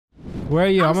Where are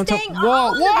you? I'm on top.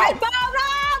 What? What?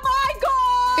 Oh my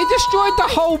god! It destroyed the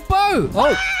whole boat.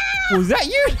 Oh, was that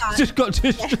you? Just got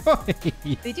destroyed.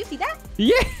 Did you see that?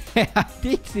 Yeah, I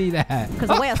did see that. Because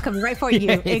the whale's coming right for you.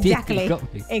 Yeah, it Exactly. did. It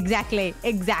got me. Exactly.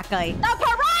 Exactly. The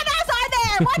piranhas are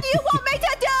there. What do you want me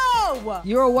to do?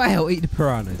 You're a whale. Eat the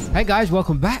piranhas. Hey guys,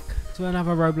 welcome back to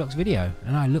another Roblox video.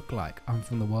 And I look like I'm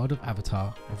from the world of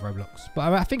Avatar of Roblox.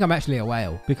 But I think I'm actually a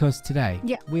whale because today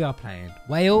we are playing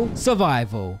Whale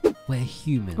Survival, where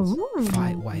humans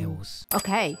fight whales.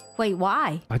 Okay. Wait,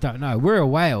 why? I don't know. We're a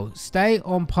whale. Stay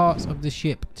on parts of the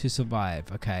ship to survive,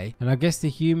 okay? And I guess the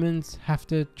humans have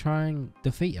to try and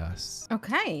defeat us.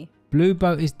 Okay. Blue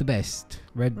boat is the best.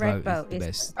 Red boat is the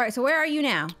best. All right, so where are you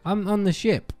now? I'm on the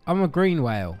ship. I'm a green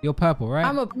whale. You're purple,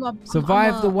 right?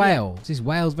 Survive the whale. This is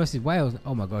whales versus whales.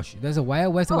 Oh my gosh. There's a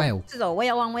whale. Where's the whale? This is a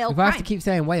whale on whale If crime. I have to keep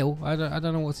saying whale, I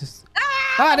don't know what's this.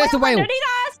 Ah, there's the whale. underneath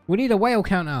us. We need a whale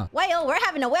counter. Whale, we're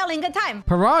having a whaling good time.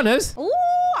 Piranhas? Ooh,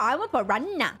 I'm a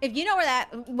piranha. If you know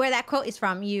where that quote is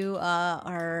from, you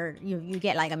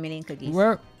get like a million cookies.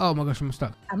 Where? Oh my gosh, I'm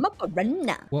stuck. I'm a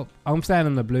piranha. Well, I'm staying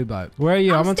on the blue boat. Where are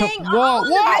you? I'm on top. staying What? on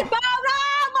the What? red boat.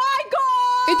 Oh my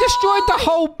god! It destroyed the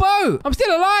whole boat. I'm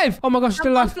still alive. Oh my gosh,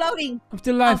 still alive. I'm floating. I'm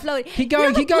still alive. I'm floating. Keep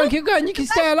going, keep going, keep going. You can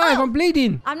stay alive. I'm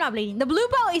bleeding. I'm not bleeding. The blue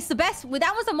boat is the best.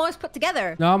 That was the most put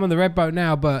together. No, I'm on the red boat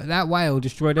now, but that whale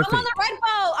destroyed I'm everything. on the red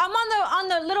boat. I'm on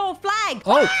the little flag.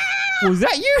 Oh, was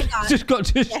that you? Just got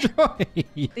destroyed.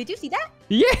 Did you see that?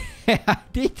 Yeah, I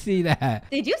did see that.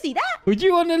 Did you see that? Were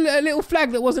you on a little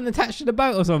flag that wasn't attached to the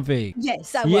boat or something?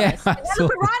 Yes, I Yeah, was. I The saw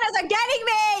piranhas are getting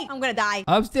me. I'm gonna die.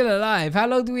 I'm still alive. How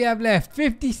long do we have left?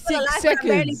 56 I'm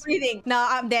barely seconds. breathing. No,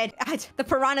 I'm dead. The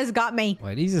piranhas got me.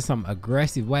 Wait, these are some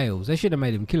aggressive whales. They should have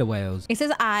made them killer whales. It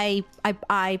says I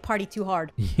party too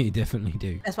hard. You definitely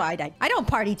do. That's why I died. I don't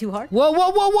party too hard. Whoa,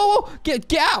 whoa, whoa, whoa, whoa.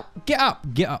 Get out. Get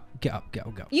up. Get up. Get up. Get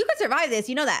up. Get up. You can survive this.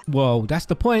 You know that. Whoa, that's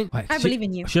the point. Wait, I believe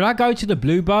in you. Should I go to the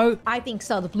blue boat? I think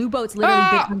so. The blue boat's literally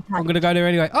big. I'm going to go there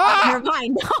anyway. Never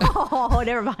mind. Oh,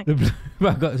 never mind. The blue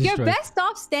boat got destroyed. You're best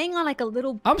off staying on like a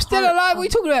little. I'm still alive. What are you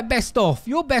talking about best off?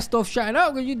 You're best off shutting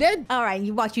up because you're dead. All right,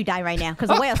 you watch you die right now because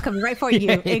the whale's coming right for you.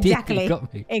 Yeah, it did. Exactly. It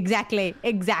got me. Exactly.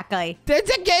 Exactly.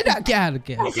 Get out.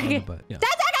 Get on the boat. Yeah. 10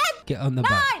 seconds. Get on the boat.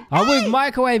 9, I'm with 8,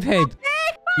 microwave head. 6,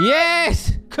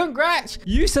 Yes! Congrats!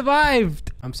 You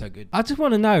survived! I'm so good. I just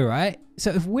want to know, right?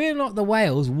 So if we're not the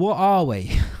whales, what are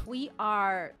we? We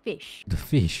are fish. The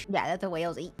fish. Yeah, that's what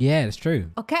whales eat. Yeah, that's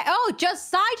true. Okay. Oh,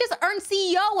 just earned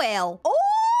CEO whale. Oh!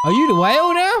 Are you the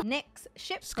whale now? Next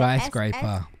ship.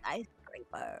 Skyscraper.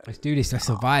 Skyscraper. Let's do this. Let's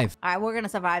survive. All right, we're going to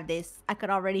survive this. I could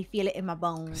already feel it in my I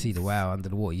bones. see the whale under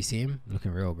the water. You see him?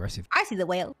 Looking real aggressive. I see the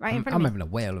whale right in front I'm of me. having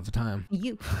a whale of a time.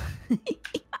 You.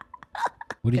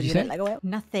 What did you say? Like a whale?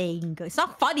 Nothing. It's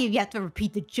not funny if you have to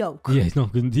repeat the joke. Yeah, it's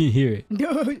not good. Didn't hear it.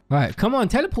 No. Right, come on.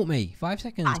 Teleport me. 5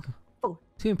 seconds. 5, 4,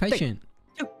 Too impatient.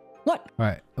 2, 1.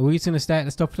 Right. Are we going to stay at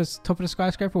the top of the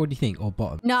skyscraper? What do you think? Or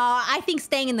bottom? No, I think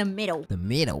staying in the middle. The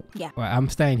middle. Yeah. Right, I'm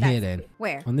staying here then.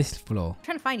 Where? On this floor. I'm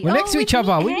trying to find you. We're next to each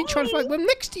other. Hey. What are you trying to find? We're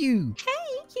next to you.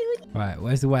 Hey, cutie. Right,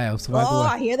 where's the whale? Survive the Oh, whale.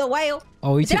 I hear the whale.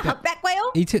 Oh, Is it a humpback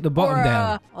whale? He took the bottom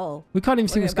down. Oh. We can't even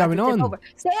see We're what's about going to tip on. over.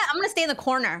 I'm going to stay in the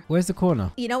corner. Where's the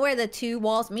corner? You know where the two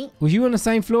walls meet? Was you on the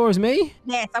same floor as me?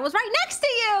 Yes, I was right next to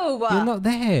you. You're not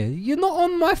there. You're not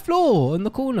on my floor in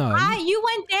the corner. You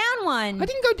went down one. I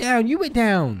didn't go down. You went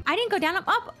down. I didn't go down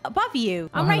up above you.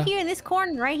 I'm right here in this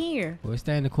corner right here. We'll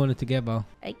stay in the corner together.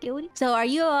 Hey, cutie. So are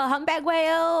you a humpback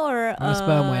whale or I'm a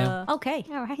sperm whale. Okay.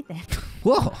 All right then.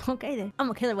 Whoa. Okay then.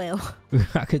 I'm a killer whale.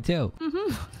 I could tell.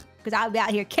 Because I'll be out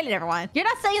here killing everyone. You're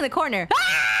not staying in the corner.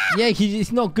 Ah! Yeah,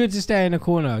 it's not good to stay in the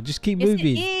corner. Just keep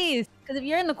moving. Yes, it is. Because if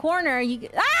you're in the corner, I fell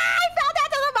down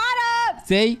to the bottom.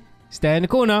 See? Stay in the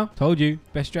corner. Told you.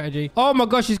 Best strategy. Oh my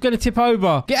gosh, it's going to tip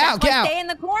over. Get out. Stay in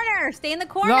the corner. Stay in the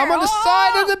corner. No, I'm on the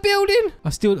side of the building. I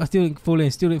still didn't fall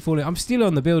in. Still didn't fall in. I'm still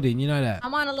on the building. You know that.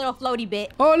 I'm on a little floaty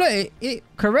bit. Oh, look. It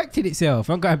corrected itself.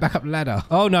 I'm going back up the ladder.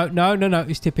 Oh, no.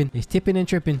 It's tipping. It's tipping and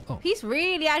tripping. Oh, He's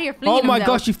really out here fleeing oh my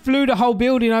himself. gosh. You flew the whole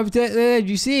building over there. Did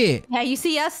you see it? Yeah, you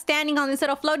see us standing on this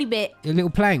little floaty bit. A little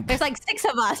plank. There's like 6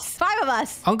 of us. 5 of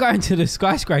us. I'm going to the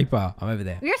skyscraper. I'm over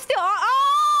there. We're still...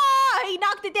 he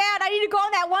knocked it down. I need to go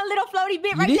on that one little floaty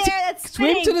bit right there. That's swim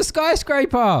spinning. to the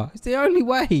skyscraper. It's the only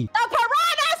way. The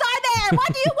piranhas are there. What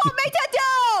do you want me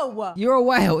to do? You're a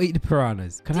whale. Eat the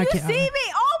piranhas. Can Do I you get see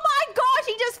me? Oh my gosh,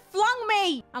 he just flung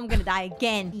me. I'm gonna die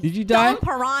again. Did you die? Dumb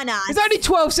piranhas. There's only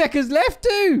 12 seconds left,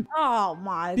 too. Oh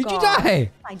my god. Did you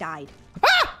die? I died.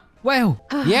 Ah! Whale.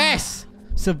 Yes.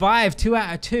 Survive 2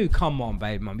 out of 2. Come on,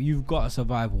 baby mum. You've got to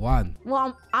survive 1.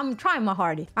 Well, I'm trying my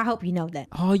hardest. I hope you know that.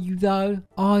 Are you though?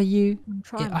 Are you? I'm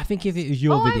trying. I think if it was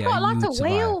your video, I got lots of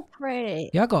survive. whale credit.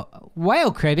 Yeah, I got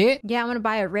whale credit. Yeah, I'm gonna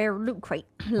buy a rare loot crate.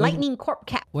 Lightning corp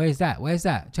cap. Where's that? Where's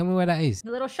that? Tell me where that is. The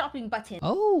little shopping button.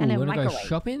 Oh, and you a wanna go microwave.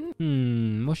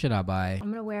 shopping? What should I buy? I'm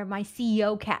gonna wear my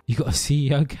CEO cap. You got a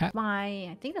CEO cap?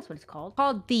 I think that's what it's called.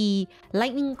 Called the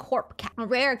Lightning Corp cap. A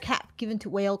rare cap given to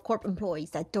whale corp employees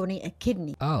that donate a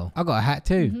kidney. Oh, I got a hat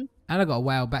too. And I got a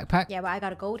whale backpack. Yeah, but I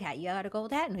got a gold hat. You got a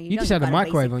gold hat? No, you just had a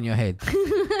microwave on your head.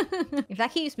 If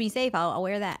that keeps me safe, I'll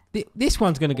wear that. This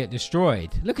one's going to get destroyed.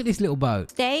 Look at this little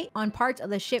boat. Stay on parts of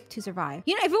the ship to survive.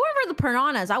 You know, if it weren't for the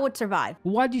piranhas, I would survive.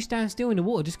 Well, why do you stand still in the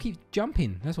water? Just keep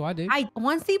jumping. That's what I do.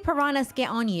 Once the piranhas get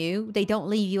on you, they don't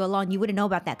leave you alone. You wouldn't know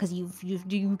about that because you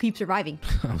keep surviving.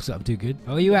 Oh, something too good.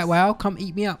 Oh, are you at whale? Come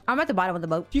eat me up. I'm at the bottom of the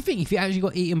boat. Do you think if you actually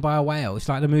got eaten by a whale, it's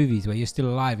like the movies where you're still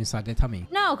alive inside their tummy?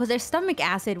 No, because their stomach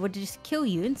acid would just kill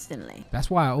you instantly. That's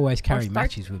why I always carry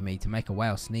matches with me to make a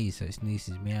whale sneeze so it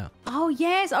sneezes me out. Oh,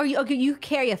 yes. Or you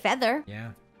carry a feather.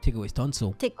 Yeah. Tickle its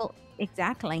tonsil. Tickle.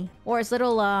 Exactly. Or its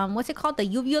little, what's it called? The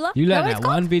uvula? You learned that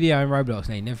one video in Roblox,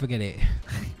 Nate. Never forget it. Did you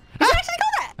actually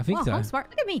call that? I think so. I'm smart.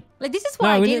 Look at me. Like, this is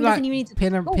why Jaden doesn't even need to...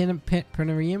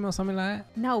 Planarium or something like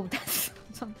that? No, that's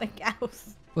something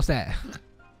else. What's that?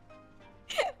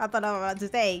 I thought I was about to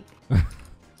say.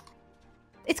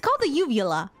 It's called the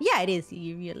uvula. Yeah, it is the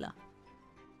uvula.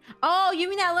 Oh, you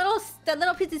mean that little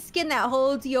piece of skin that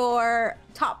holds your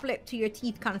top lip to your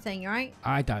teeth kind of thing, right?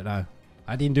 I don't know.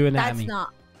 I didn't do anatomy. That's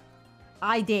not.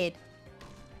 I did.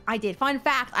 Fun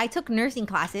fact, I took nursing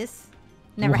classes.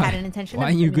 Never had an intention of Why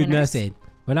aren't you good nurse. nursing?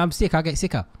 When I'm sick, I get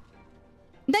sicker.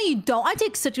 No, you don't. I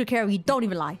take such good care of you. Don't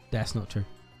even lie. That's not true.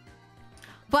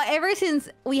 But ever since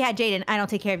we had Jaden, I don't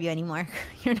take care of you anymore.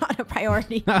 You're not a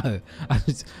priority. No,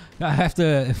 I have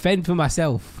to fend for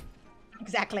myself.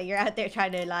 Exactly. You're out there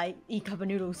trying to like eat cup of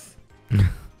noodles. I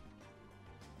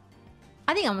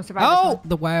think I'm gonna survive. Oh, this one.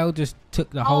 The whale just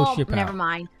took the whole ship out. Never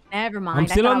mind. Never mind. I'm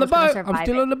still on the boat. I'm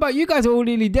still on the boat. You guys are all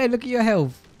nearly dead. Look at your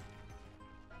health.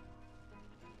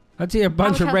 I see a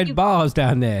bunch of red bars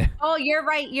down there. Oh, you're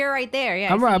right. You're right there.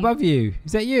 Yeah. I'm right above you.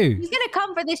 Is that you? He's gonna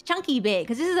come for this chunky bit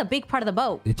because this is a big part of the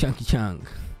boat. The chunky chunk.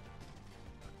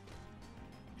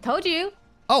 Told you.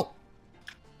 Oh.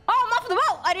 Oh, I'm off the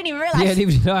boat. I didn't even realize. Yeah,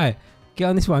 neither did I. Get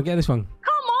on this one. Get on this one.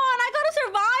 Come on, I gotta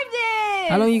survive this.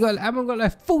 How long you got? How long got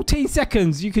left? 14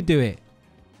 seconds. You could do it.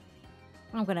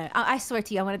 I swear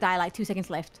to you, I'm gonna die like 2 seconds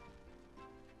left.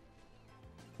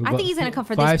 We've I think he's gonna come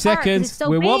for this 5 seconds. It's so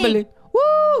We're big. wobbling.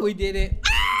 Woo! We did it.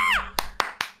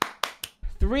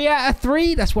 3 out of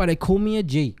 3. That's why they call me a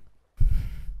G.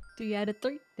 3 out of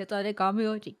 3. That's why they call me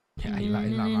a G. Yeah, you like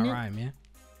my rhyme, yeah?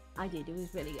 I did. It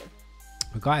was really good.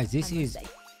 But guys, this is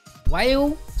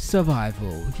Whale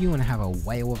Survival. If you want to have a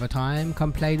whale of a time,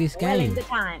 come play this game.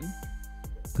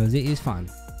 Because it is fun.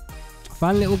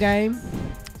 Fun little game,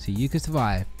 so you can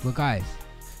survive. Well guys,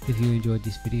 if you enjoyed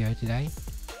this video today,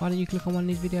 why don't you click on one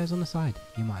of these videos on the side?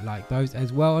 You might like those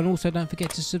as well. And also don't forget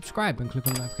to subscribe and click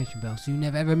on the notification bell so you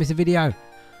never ever miss a video.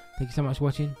 Thank you so much for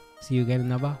watching. See you again in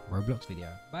another Roblox video.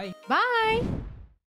 Bye. Bye.